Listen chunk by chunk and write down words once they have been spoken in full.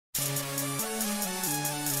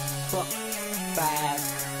Fuck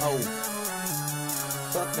 5-0.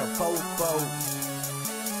 Fuck the fofo.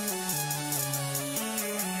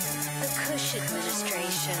 The Kush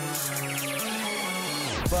administration.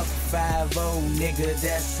 Fuck 5-0, nigga,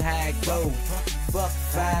 that's how it go. Fuck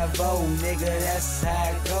 5-0, nigga, that's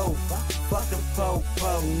how it go. Fuck the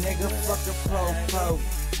fofo, nigga, fuck the fofo.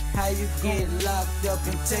 How you get locked up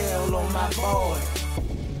and tell on my boy?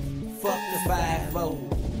 Fuck the 5-0,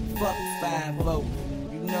 fuck 5-0.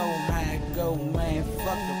 You know how it go, man,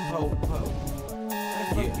 fuck the fofo. How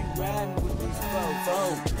the fuck you riding with these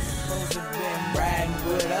fofos? Supposed to been riding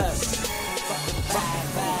with us. Fuck the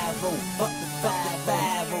 5-0, fuck the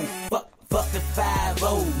 5-0, fuck the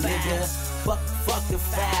 5-0, nigga. Fuck the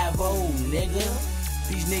 5-0, nigga.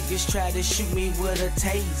 These niggas try to shoot me with a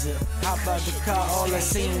taser. Hop out the car, all I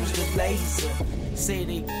seen was the laser. Say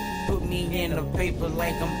they put me in the paper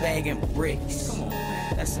like I'm bagging bricks. Come on,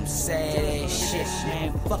 man. That's some sad ass shit,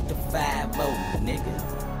 man. Fuck the 5-0, nigga.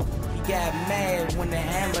 He got mad when the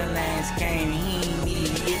ambulance came. He ain't need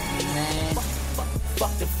to hit me, man.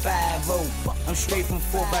 Fuck the 5-0. I'm straight from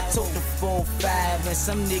 4, I took the 4-5, and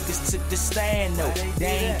some niggas took the stand though. They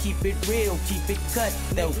ain't keep it real, keep it cut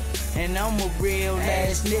though. And I'm a real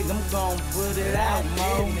ass nigga, I'm gon' put it out,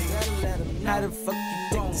 mo. How the fuck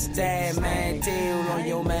you take the stand, man? Tell on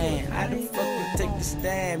your man. How the fuck you take the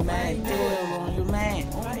stand, man? Tell on your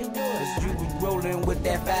man. Cause you was rolling with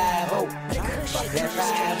that 5-0. Fuck that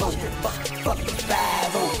 5-0. Fuck the 5-0.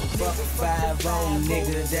 Fuck 5-0,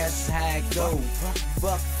 nigga, that's how it go.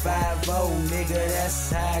 Fuck 5-0, nigga,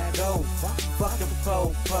 that's how it go. Fuck the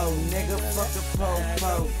fofo, nigga, fuck the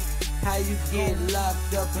fofo. How you get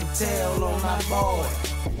locked up and tell on my boy?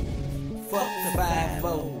 Fuck the 5-0,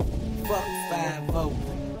 fuck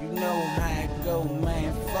 5-0. You know how it go,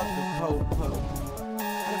 man, fuck the fofo.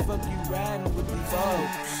 How the fuck you riding with these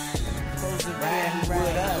folks? Supposed to riding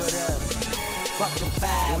with us. Fuck the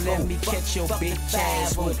 5-0, let me catch your bitch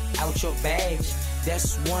ass without your badge.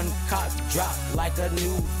 That's one cop drop like a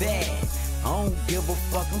new bag. I don't give a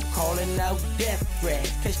fuck, I'm calling out death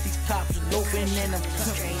threats. Catch these cops loping and I'm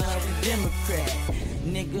coming out a Democrat.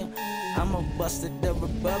 Nigga, I'ma bust the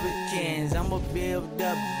Republicans. I'ma build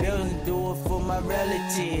up buildings, do it for my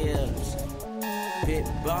relatives. Pit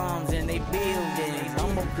bombs in they buildings.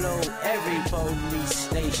 I'ma blow every police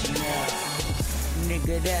station up.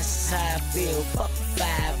 Nigga, that's how I feel. Fuck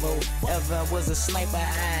 5-0. If I was a sniper,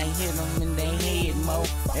 I'd hit them in their head, mo.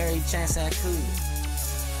 Every chance I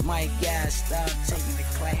could. My guys start taking the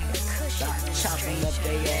class, start chopping up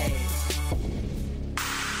their ass.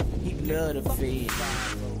 He love the fed.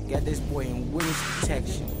 Got this boy in witness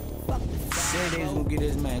protection. Said they was gonna get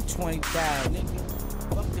this man 20,000. He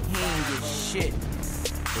ain't get shit,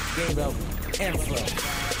 but gave up info.